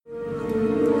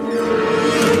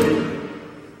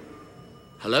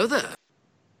Hello there.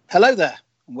 Hello there,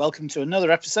 and welcome to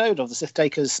another episode of the Sith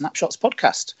Takers Snapshots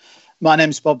podcast. My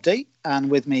name's Bob D,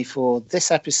 and with me for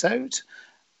this episode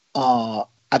are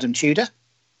Adam Tudor.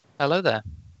 Hello there.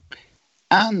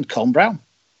 And Colin Brown.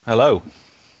 Hello.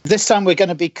 This time we're going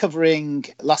to be covering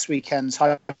last weekend's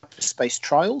Hyperspace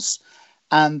Trials,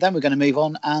 and then we're going to move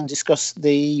on and discuss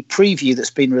the preview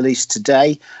that's been released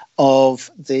today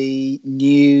of the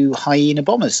new Hyena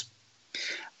bombers.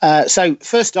 So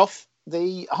first off,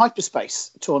 the Hyperspace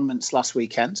tournaments last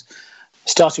weekend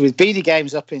started with BD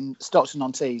Games up in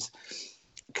Stockton-on-Tees.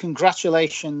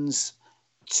 Congratulations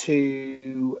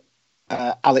to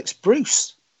Alex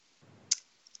Bruce.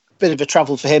 Bit of a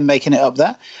travel for him making it up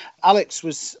there. Alex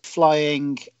was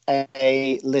flying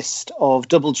a list of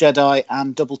double Jedi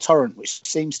and double Torrent, which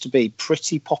seems to be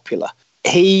pretty popular.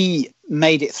 He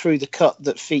made it through the cut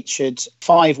that featured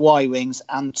 5 Y-Wings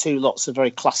and 2 lots of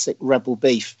very classic Rebel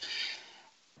beef.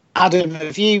 Adam,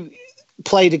 have you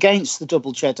played against the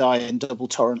double Jedi and double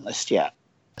Torrent list yet?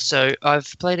 So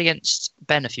I've played against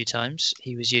Ben a few times.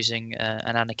 He was using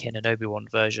an Anakin and Obi-Wan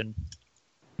version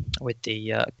with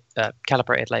the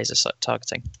calibrated laser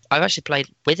targeting. I've actually played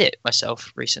with it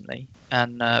myself recently,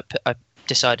 and I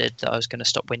decided that I was going to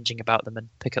stop whinging about them and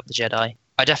pick up the Jedi.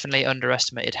 I definitely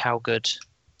underestimated how good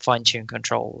fine-tuned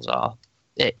controls are.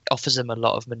 It offers them a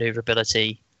lot of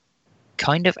maneuverability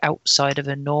kind of outside of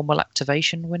a normal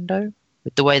activation window,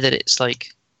 with the way that it's like,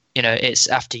 you know, it's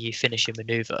after you finish your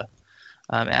maneuver.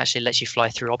 It actually lets you fly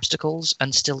through obstacles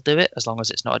and still do it, as long as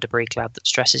it's not a debris cloud that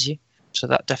stresses you. So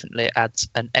that definitely adds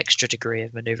an extra degree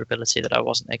of maneuverability that I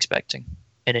wasn't expecting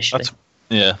initially.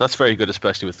 That's very good,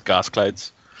 especially with gas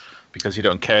clouds, because you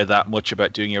don't care that much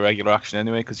about doing your regular action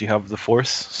anyway, because you have the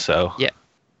Force. So yeah,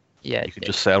 you can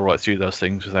just sail right through those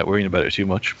things without worrying about it too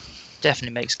much.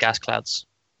 Definitely makes gas clouds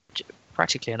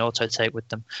practically an auto take with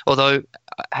them. Although,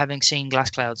 having seen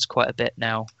glass clouds quite a bit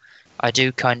now, I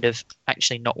do kind of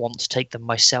actually not want to take them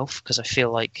myself, because I feel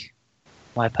like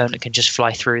my opponent can just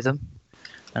fly through them,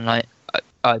 and I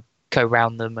go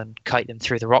round them and kite them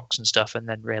through the rocks and stuff, and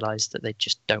then realise that they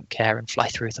just don't care and fly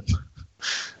through them.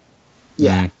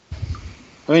 Yeah.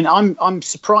 I mean, I'm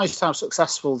surprised how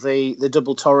successful the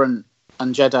double Torrent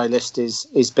and Jedi list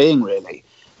is being, really,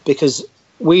 because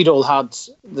we'd all had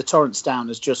the Torrents down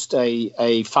as just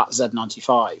a fat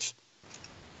Z95,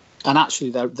 and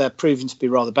actually they're proving to be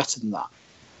rather better than that.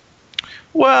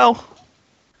 Well,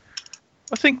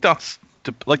 I think that's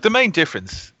the main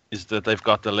difference is that they've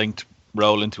got the linked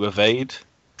roll into evade.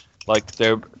 Like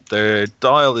their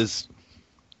dial it's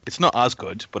not as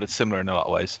good, but it's similar in a lot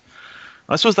of ways.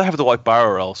 I suppose they have the white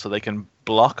barrel roll, so they can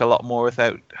block a lot more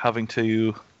without having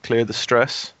to clear the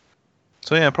stress.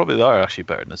 So yeah, probably they are actually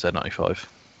better than the Z95.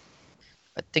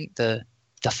 I think the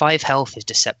 5 health is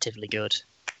deceptively good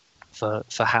for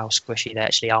how squishy they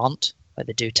actually aren't. Like,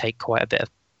 they do take quite a bit of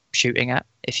shooting at.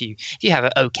 If you have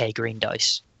an okay green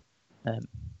dice,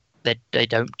 they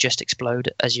don't just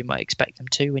explode as you might expect them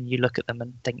to when you look at them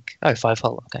and think, oh, 5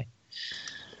 hull, okay.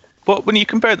 But when you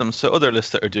compare them to other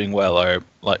lists that are doing well, are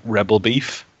like Rebel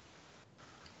Beef.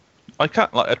 A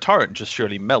Torrent just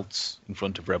surely melts in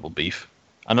front of Rebel Beef,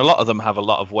 and a lot of them have a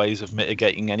lot of ways of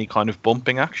mitigating any kind of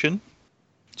bumping action.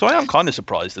 So I am kind of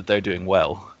surprised that they're doing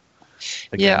well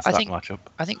against that matchup.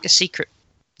 I think the secret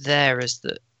there is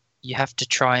that you have to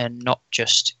try and not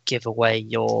just give away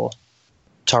your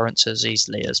Torrents as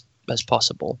easily as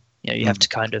possible. You know, you have to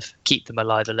kind of keep them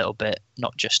alive a little bit,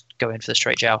 not just go in for the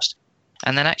straight joust.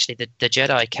 And then actually the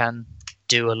Jedi can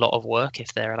do a lot of work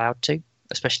if they're allowed to,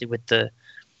 especially with the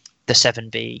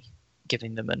 7B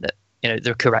giving them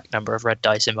the correct number of red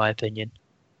dice, in my opinion.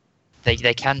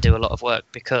 They can do a lot of work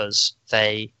because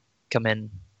they come in,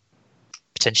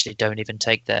 potentially don't even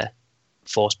take their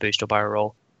Force boost or barrel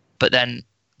roll. But then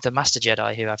the Master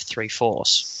Jedi, who have 3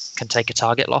 Force, can take a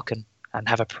target lock and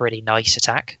have a pretty nice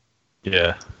attack.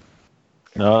 Yeah.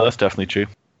 No, that's definitely true.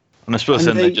 And I suppose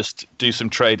then they just do some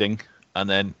trading and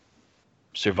then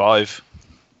survive,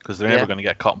 because they're never going to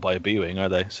get caught by a B-Wing, are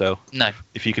they? So no.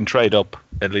 If you can trade up,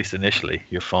 at least initially,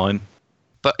 you're fine.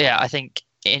 But yeah, I think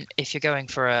if you're going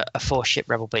for a 4-ship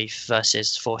Rebel Beef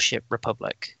versus 4-ship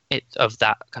Republic, of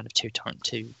that kind of 2 Torrent,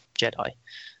 2 Jedi,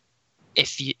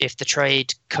 if the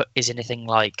trade cut is anything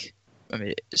like, I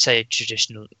mean, say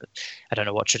traditional, I don't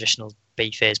know what traditional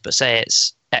beef is, but say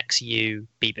it's XU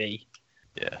BB.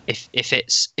 Yeah.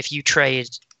 If you trade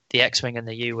the X-Wing and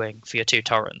the U-Wing for your 2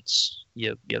 Torrents,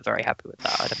 you're very happy with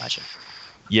that, I'd imagine.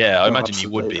 Yeah, I imagine absolutely. You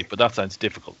would be, but that sounds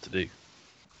difficult to do.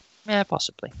 Yeah,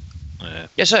 possibly.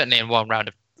 Yeah, certainly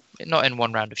not in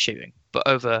one round of shooting, but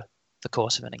over the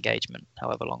course of an engagement,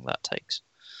 however long that takes.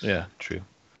 Yeah, true.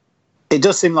 It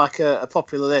does seem like a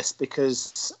popular list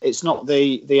because it's not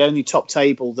the only top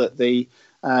table that the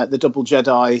Double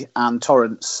Jedi and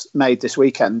Torrents made this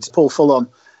weekend. Paul Fullon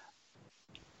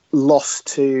lost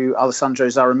to Alessandro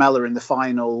Zaramella in the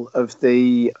final of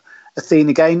the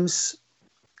Athena Games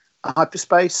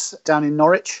hyperspace down in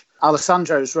Norwich.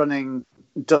 Alessandro's running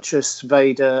Duchess,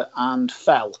 Vader and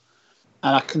Fell,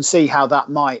 and I can see how that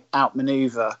might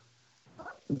outmaneuver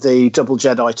the Double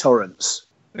Jedi Torrents.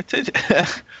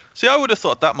 See, I would have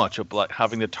thought that much of like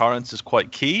having the Torrents is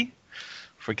quite key.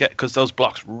 Because those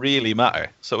blocks really matter.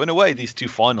 So in a way, these two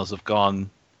finals have gone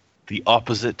the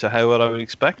opposite to how what I would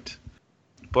expect.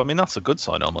 But I mean, that's a good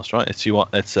sign almost, right?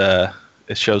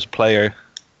 It shows player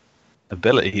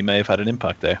ability. He may have had an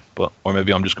impact there, or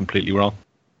maybe I'm just completely wrong.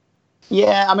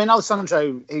 Yeah, I mean,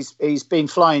 Alessandro, he's been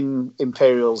flying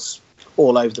Imperials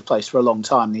all over the place for a long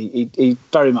time. He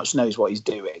very much knows what he's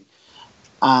doing.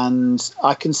 And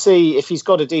I can see if he's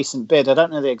got a decent bid, I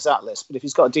don't know the exact list, but if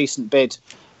he's got a decent bid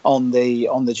on the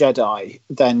Jedi,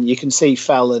 then you can see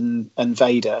Fell and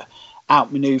Vader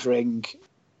outmaneuvering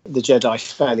the Jedi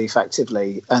fairly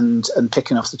effectively and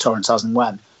picking off the Torrents as and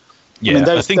when. Yeah, I mean,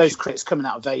 those crits coming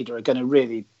out of Vader are going to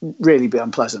really, really be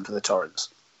unpleasant for the Torrents.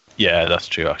 Yeah, that's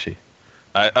true, actually.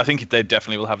 I think they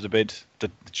definitely will have the bid.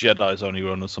 The Jedi's only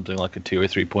run on something like a 2 or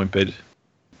 3 point bid,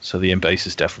 so the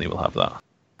Imbases definitely will have that.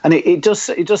 And it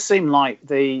does seem like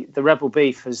the Rebel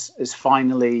beef has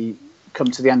finally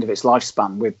come to the end of its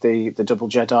lifespan with the Double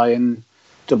Jedi and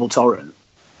Double Torrent,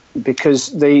 because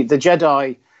the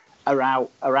Jedi are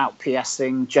out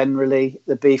PSing generally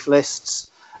the beef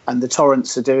lists, and the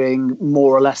Torrents are doing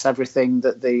more or less everything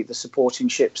that the supporting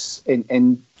ships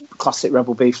in classic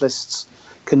Rebel beef lists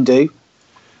can do.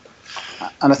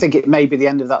 And I think it may be the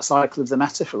end of that cycle of the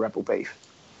meta for Rebel beef.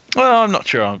 Well, I'm not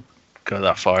sure I'll go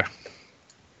that far.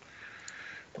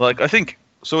 Like, I think,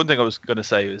 so one thing I was going to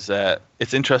say is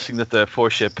it's interesting that the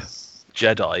 4-ship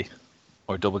Jedi,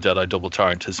 or Double Jedi, Double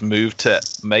Torrent, has moved to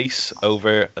Mace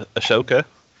over Ahsoka.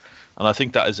 And I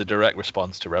think that is a direct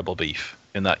response to Rebel beef,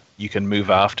 in that you can move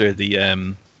after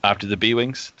the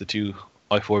B-Wings, the 2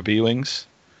 I-4 B-Wings.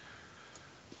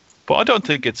 But I don't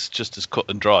think it's just as cut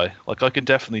and dry. Like, I can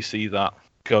definitely see that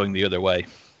going the other way.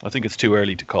 I think it's too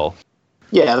early to call.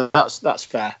 Yeah, that's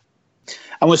fair.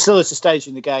 And we're still at a stage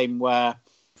in the game where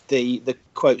the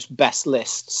quotes best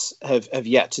lists have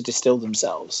yet to distill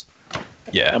themselves.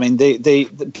 Yeah. I mean,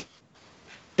 the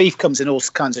beef comes in all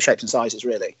kinds of shapes and sizes,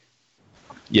 really.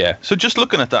 Yeah. So just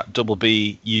looking at that double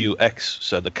BUX,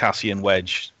 so the Cassian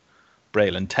Wedge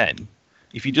Braylon 10,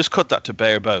 if you just cut that to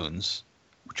bare bones,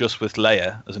 just with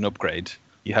Leia as an upgrade,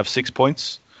 you have 6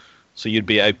 points. So you'd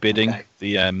be outbidding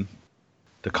the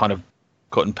kind of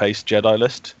cut and paste Jedi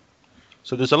list.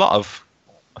 So there's a lot of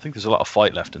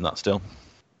fight left in that still.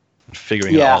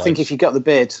 Figuring it out. I think if you got the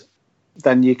bid,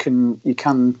 then you can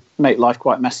make life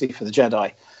quite messy for the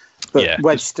Jedi. But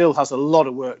Wedge still has a lot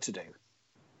of work to do.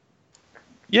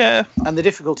 Yeah. And the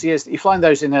difficulty is that you find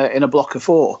those in a block of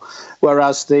 4,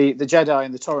 whereas the Jedi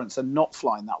and the Torrents are not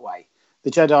flying that way. The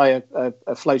Jedi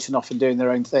are floating off and doing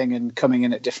their own thing and coming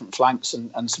in at different flanks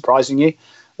and surprising you,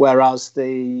 whereas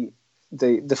the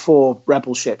 4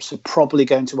 Rebel ships are probably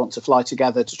going to want to fly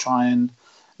together to try and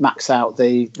max out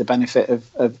the benefit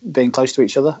of being close to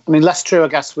each other. I mean, less true, I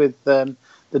guess, with the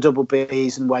double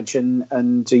Bs and Wedge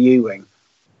and U-wing.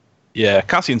 Yeah,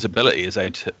 Cassian's ability is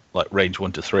out to like range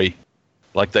 1 to 3.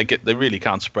 Like they really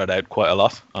can spread out quite a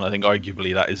lot, and I think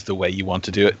arguably that is the way you want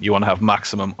to do it. You want to have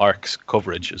maximum arcs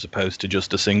coverage as opposed to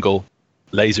just a single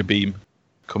laser beam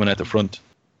coming out the front.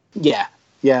 Yeah.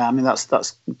 I mean, that's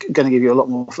going to give you a lot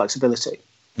more flexibility.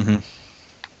 Mm-hmm.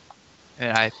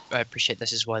 I appreciate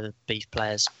this is why the beef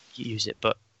players use it,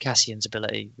 but Cassian's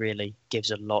ability really gives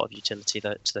a lot of utility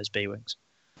to those B-Wings.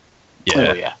 Yeah.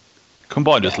 Oh, yeah.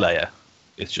 Combined with Leia,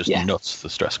 it's just nuts, the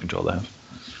stress control they have.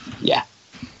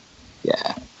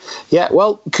 Yeah,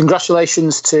 well,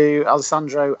 congratulations to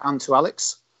Alessandro and to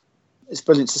Alex. It's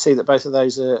brilliant to see that both of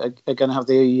those are going to have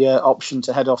the option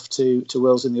to head off to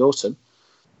Worlds in the autumn.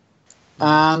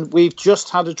 And we've just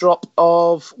had a drop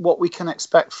of what we can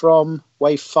expect from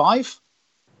Wave 5.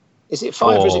 Is it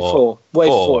 5 or is it 4? Wave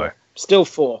 4. Still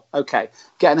 4. Okay,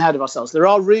 getting ahead of ourselves. There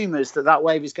are rumours that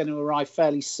wave is going to arrive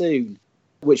fairly soon,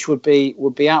 which would be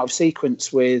out of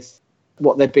sequence with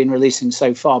what they've been releasing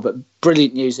so far, but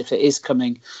brilliant news if it is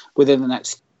coming within the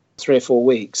next 3 or 4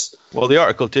 weeks. Well, the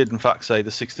article did in fact say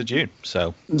the 6th of June,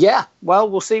 so... Yeah, well,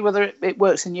 we'll see whether it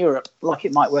works in Europe like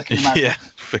it might work in America. Yeah,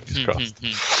 fingers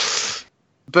crossed.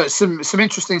 But some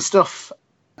interesting stuff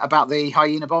about the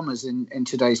Hyena bombers in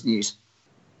today's news.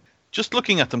 Just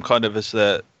looking at them kind of as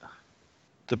the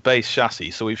the base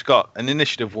chassis. So we've got an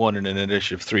Initiative 1 and an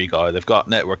Initiative 3 guy. They've got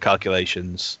network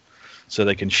calculations, so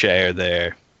they can share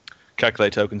their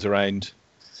calculate tokens around.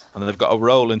 And they've got a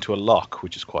roll into a lock,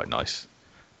 which is quite nice.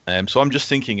 So I'm just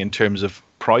thinking in terms of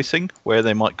pricing, where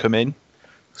they might come in.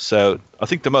 So I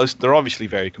think they're obviously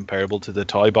very comparable to the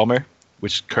TIE Bomber,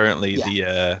 which currently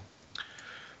the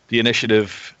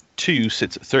Initiative 2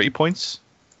 sits at 30 points.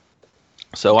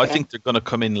 So I think they're going to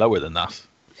come in lower than that.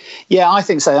 Yeah, I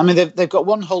think so. I mean, they've got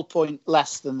 1 whole point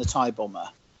less than the TIE Bomber.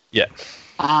 Yeah.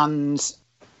 And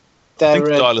I think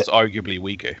the dial is arguably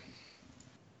weaker.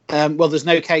 Well, there's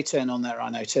no K-turn on there, I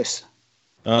notice.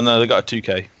 Oh, no, they got a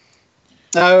 2K.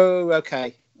 Oh,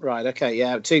 okay. Right, okay,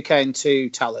 yeah. 2K and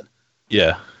 2 Talon.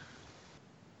 Yeah.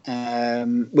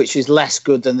 Which is less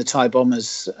good than the TIE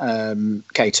Bomber's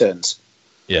K-turns.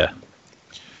 Yeah.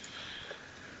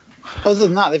 Other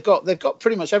than that, they've got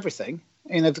pretty much everything.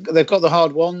 You know, they've got the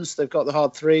hard 1s, they've got the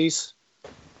hard 3s.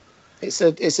 It's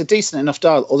a decent enough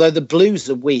dial, although the blues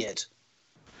are weird.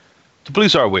 The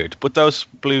blues are weird, but those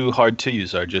blue hard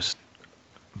 2s are just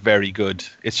very good.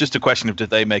 It's just a question of did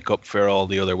they make up for all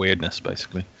the other weirdness,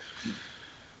 basically.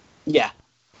 Yeah,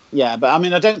 but I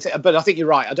mean, I think you're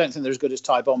right. I don't think they're as good as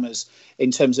TIE Bombers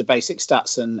in terms of basic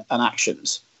stats and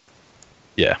actions.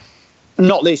 Yeah.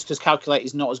 Not least because Calculate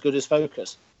is not as good as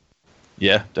Focus.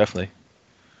 Yeah, definitely.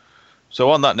 So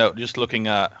on that note, just looking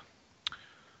at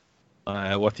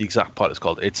what the exact pilot is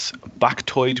called, it's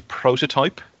Bactoid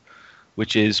Prototype,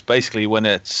 which is basically when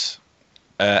it's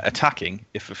attacking,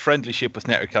 if a friendly ship with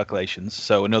network calculations,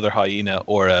 so another Hyena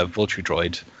or a Vulture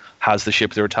droid, has the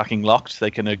ship they're attacking locked,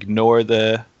 they can ignore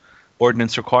the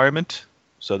ordnance requirement,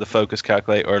 so the focus,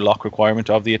 calculate, or lock requirement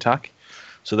of the attack.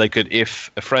 So they could, if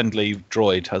a friendly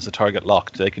droid has the target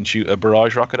locked, they can shoot a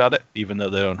barrage rocket at it, even though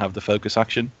they don't have the focus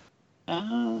action.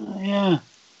 Yeah.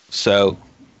 So,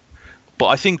 but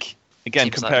I think, again,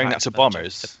 Seems comparing like that to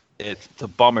bombers, the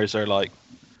bombers are like,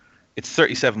 it's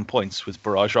 37 points with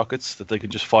barrage rockets that they can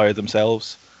just fire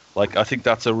themselves. Like, I think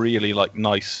that's a really like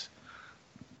nice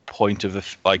point of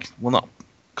not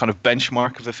kind of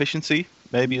benchmark of efficiency,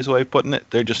 maybe is a way of putting it.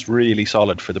 They're just really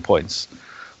solid for the points.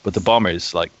 But the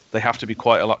bombers, like, they have to be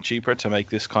quite a lot cheaper to make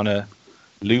this kind of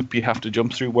loop you have to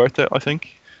jump through worth it, I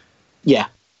think. Yeah.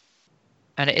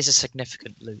 And it is a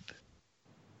significant loop.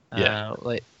 Yeah.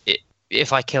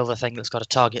 If I kill the thing that's got a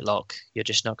target lock, you're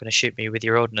just not going to shoot me with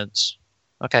your ordnance.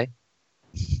 Okay.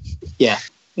 Yeah.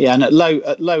 And at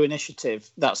low initiative,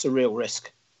 that's a real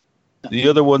risk. The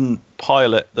other one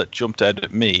pilot that jumped out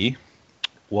at me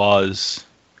was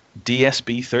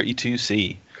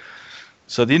DSB-32C.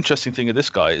 So the interesting thing of this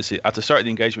guy is at the start of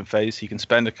the engagement phase, he can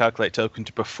spend a calculate token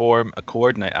to perform a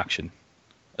coordinate action,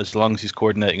 as long as he's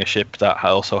coordinating a ship that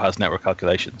also has network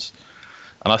calculations.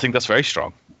 And I think that's very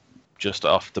strong, just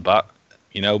off the bat.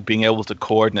 You know, being able to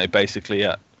coordinate basically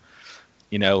at,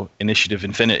 initiative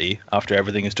infinity after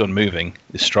everything is done moving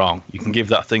is strong. You can give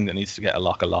that thing that needs to get a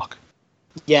lock.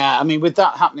 Yeah, I mean, with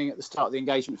that happening at the start of the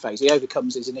engagement phase, he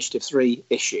overcomes his Initiative 3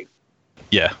 issue.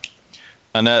 Yeah.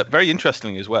 And very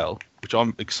interestingly as well, which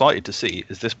I'm excited to see,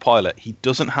 is this pilot, he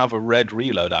doesn't have a red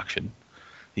reload action.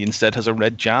 He instead has a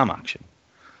red jam action.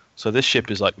 So this ship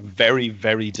is like very,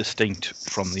 very distinct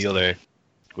from the other,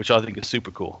 which I think is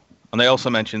super cool. And they also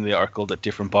mentioned in the article that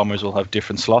different bombers will have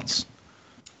different slots,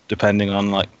 depending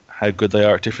on like how good they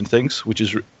are at different things, which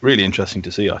is really interesting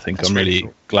to see, I think. I'm really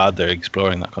glad they're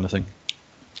exploring that kind of thing.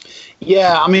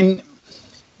 Yeah, I mean,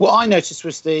 what I noticed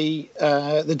was the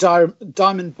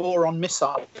diamond boron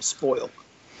missile spoil,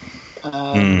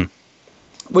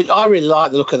 which I really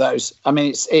like the look of those. I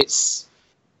mean, it's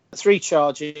 3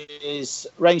 charges,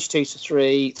 range 2 to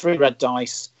 3 red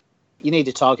dice. You need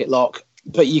a target lock,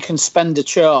 but you can spend a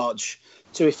charge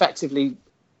to effectively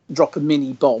drop a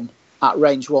mini bomb at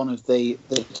range 1 of the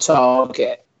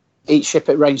target. Each ship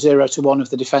at range 0 to 1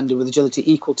 of the defender with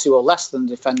agility equal to or less than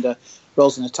the defender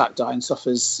rolls an attack die and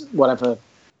suffers whatever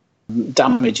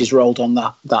damage is rolled on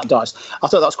that dice. I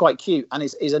thought that's quite cute and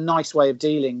is a nice way of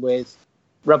dealing with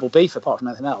Rebel beef apart from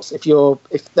anything else.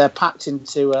 If they're packed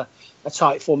into a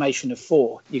tight formation of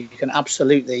 4, you can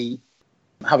absolutely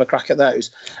have a crack at those.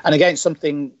 And against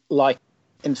something like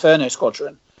Inferno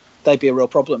Squadron, they'd be a real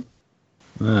problem.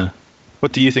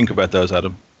 What do you think about those,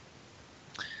 Adam?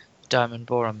 Diamond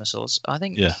boron missiles. I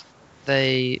think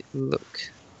they look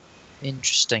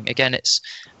interesting. Again, it's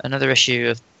another issue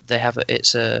of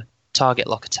it's a target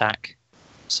lock attack,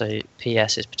 so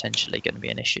PS is potentially going to be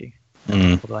an issue.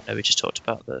 Although I know we just talked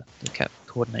about the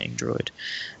coordinating droid.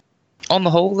 On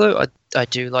the whole, though, I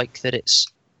do like that it's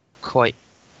quite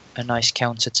a nice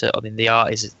counter to. I mean, the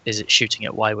art is it shooting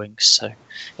at Y-wings, so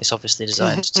it's obviously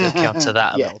designed to counter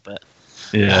that a little bit.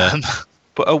 Yeah.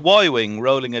 But a Y-Wing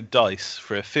rolling a dice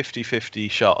for a 50-50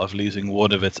 shot of losing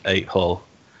one of its 8 hull,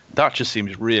 that just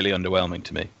seems really underwhelming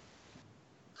to me.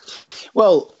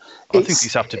 Well, I think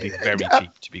these have to be very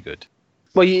cheap to be good.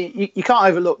 Well, you can't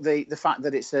overlook the fact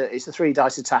that it's a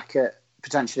 3-dice attack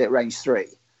potentially at range 3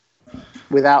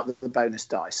 without the bonus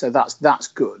dice. So that's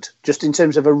good. Just in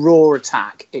terms of a raw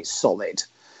attack, it's solid.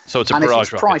 So it's a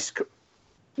barrage rocket.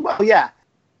 Well, yeah.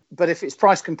 But if it's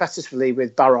priced competitively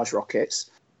with barrage rockets,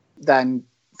 then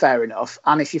fair enough.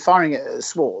 And if you're firing it at a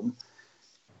swarm,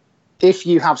 if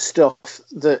you have stuff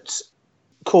that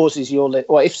causes your list,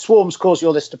 or if swarms cause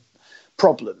your list of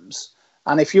problems,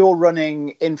 and if you're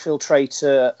running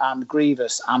Infiltrator and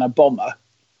Grievous and a bomber,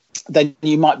 then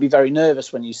you might be very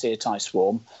nervous when you see a TIE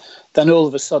swarm. Then all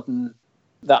of a sudden,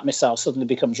 that missile suddenly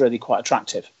becomes really quite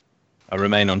attractive. I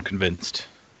remain unconvinced.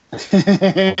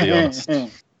 I'll be honest.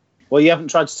 Well, you haven't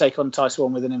tried to take on TIE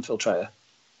swarm with an Infiltrator.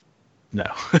 No.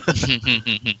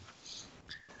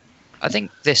 I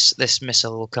think this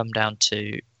missile will come down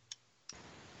to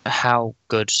how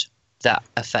good that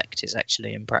effect is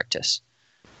actually in practice.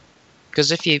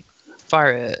 Because if you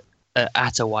fire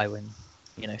at a Y-Wing,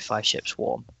 5-ship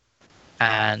swarm,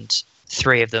 and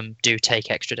 3 of them do take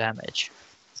extra damage,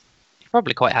 you're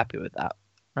probably quite happy with that,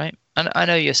 right? And I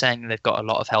know you're saying they've got a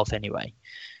lot of health anyway,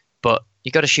 but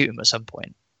you got to shoot them at some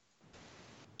point.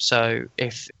 So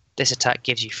if this attack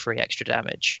gives you 3 extra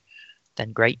damage,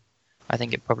 then great. I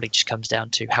think it probably just comes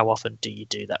down to how often do you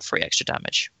do that 3 extra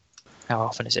damage? How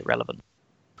often is it relevant?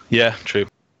 Yeah, true.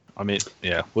 I mean,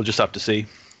 yeah, we'll just have to see.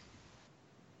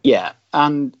 Yeah,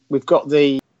 and we've got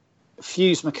the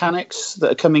fuse mechanics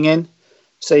that are coming in,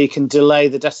 so you can delay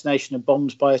the detonation of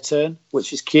bombs by a turn,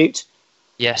 which is cute.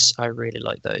 Yes, I really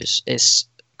like those. It's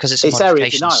because it's area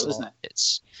denial, isn't it?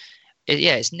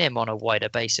 It's NIM on a wider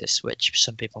basis, which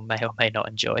some people may or may not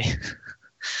enjoy.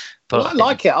 But I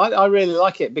like it. I really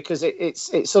like it because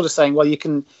it's sort of saying, well,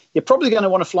 you're probably going to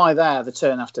want to fly there the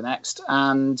turn after next,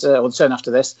 or the turn after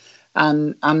this,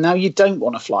 and now you don't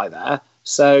want to fly there.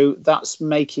 So that's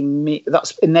enabling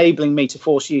me to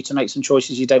force you to make some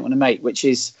choices you don't want to make, which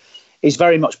is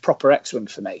very much proper X-Wing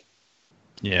for me.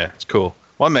 Yeah, it's cool.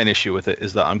 One main issue with it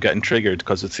is that I'm getting triggered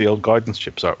because it's the old Guidance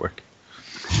Chips artwork.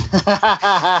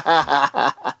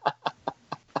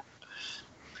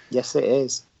 Yes, it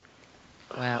is.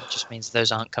 Well, it just means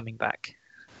those aren't coming back.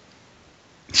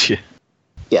 Yeah.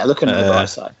 Yeah, looking at the bright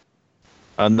side.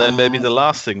 And then maybe the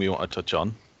last thing we want to touch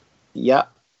on. Yeah.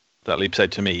 That leaps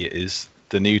out to me is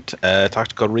the new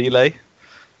tactical relay,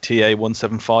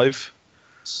 TA-175,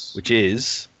 which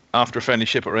is after a friendly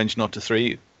ship at range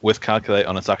 0-3 with calculate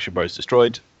on its action bar is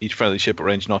destroyed, each friendly ship at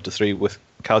range 0-3 with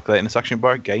calculate on its action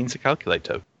bar gains a calculate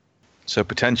token. So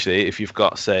potentially, if you've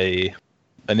got, say,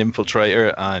 an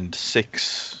infiltrator and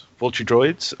 6 vulture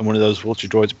droids, and one of those vulture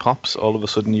droids pops, all of a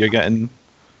sudden you're getting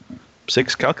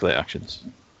 6 calculate actions.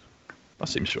 That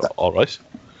seems all right.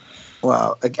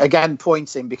 Well, again,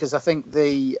 pointing, because I think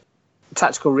the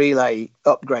tactical relay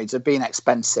upgrades have been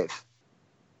expensive.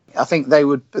 I think they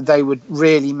would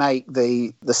really make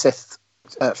the Sith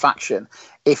faction,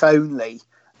 if only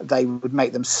they would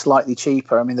make them slightly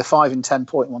cheaper. I mean, the 5 and 10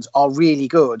 point ones are really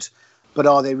good, but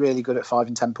are they really good at 5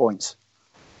 and 10 points?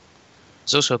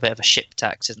 There's also a bit of a ship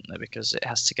tax, isn't there? Because it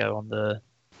has to go on the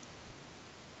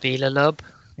Beelalub,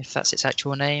 if that's its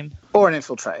actual name. Or an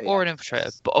infiltrator. Or an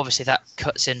infiltrator. But obviously that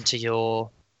cuts into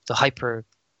the hyper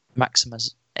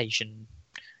maximization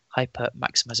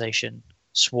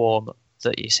swarm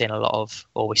that you've seen a lot of,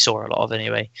 or we saw a lot of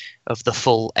anyway, of the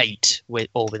full 8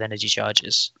 with energy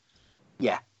charges.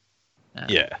 Yeah.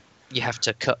 Yeah. You have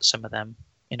to cut some of them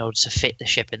in order to fit the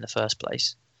ship in the first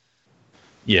place.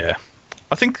 Yeah.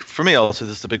 I think for me also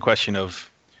there's the big question of,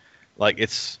 like,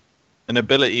 it's an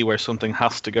ability where something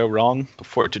has to go wrong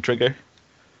before it to trigger.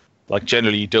 Like,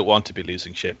 generally you don't want to be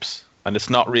losing ships, and it's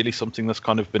not really something that's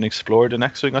kind of been explored in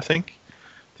X-Wing, I think.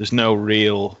 There's no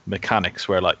real mechanics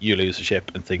where, like, you lose a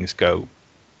ship and things go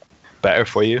better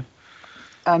for you.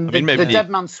 And the dead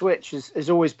man switch has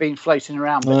always been floating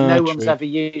around, but no one's ever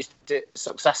used it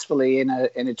successfully in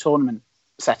a tournament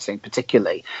setting,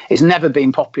 particularly. It's never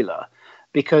been popular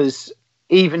because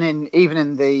even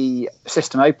in the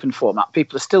system open format,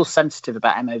 people are still sensitive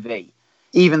about MOV.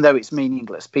 Even though it's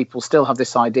meaningless, people still have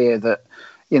this idea that,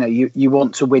 you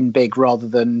want to win big rather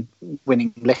than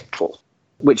winning little,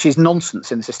 which is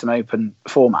nonsense in the system open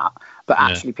format. But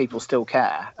actually, people still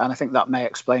care, and I think that may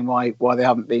explain why they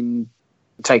haven't been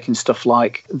taking stuff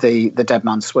like the dead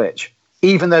man switch,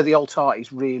 even though the alt art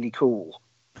is really cool.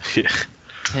 Yeah.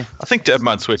 I think dead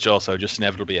man switch also just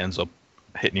inevitably ends up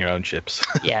hitting your own ships.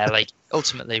 Yeah, like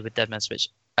ultimately with dead man switch,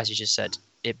 as you just said,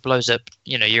 it blows up.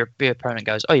 Your opponent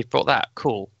goes, "Oh, you've brought that,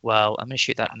 cool. Well, I'm going to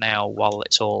shoot that now while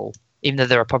it's all." Even though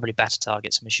there are probably better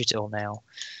targets, I'm going to shoot it all now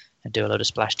and do a load of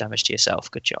splash damage to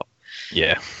yourself. Good job.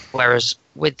 Yeah. Whereas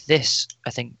with this, I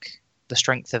think the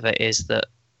strength of it is that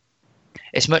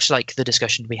it's much like the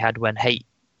discussion we had when Hate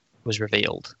was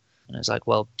revealed. And it's like,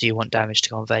 well, do you want damage to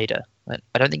go on Vader?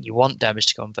 I don't think you want damage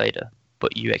to go on Vader,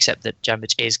 but you accept that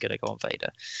damage is going to go on Vader.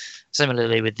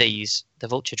 Similarly with these, the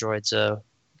Vulture droids are,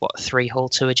 3 hull,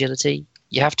 2 agility?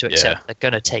 You have to accept they're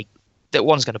going to take... that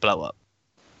one's going to blow up.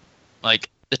 Like,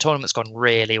 the tournament's gone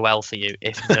really well for you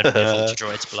if none of the Vulture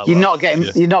droids blow up. You're not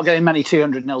getting many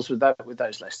 200 nils with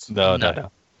those lists. No.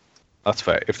 That's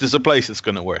fair. If there's a place that's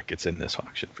going to work, it's in this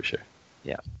faction for sure.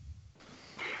 Yeah.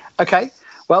 Okay.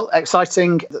 Well,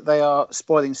 exciting that they are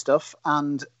spoiling stuff,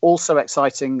 and also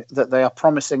exciting that they are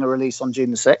promising a release on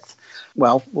June the 6th.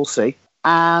 Well, we'll see.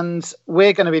 And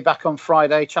we're going to be back on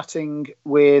Friday chatting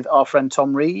with our friend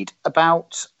Tom Reed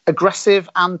about aggressive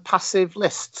and passive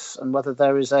lists and whether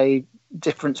there is a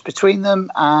difference between them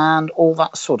and all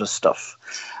that sort of stuff.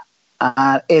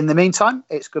 In the meantime,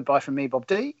 it's goodbye from me, Bob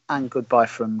D, and goodbye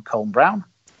from Colin Brown.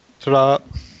 Ta-da.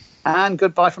 And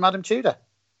goodbye from Adam Tudor.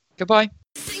 Goodbye.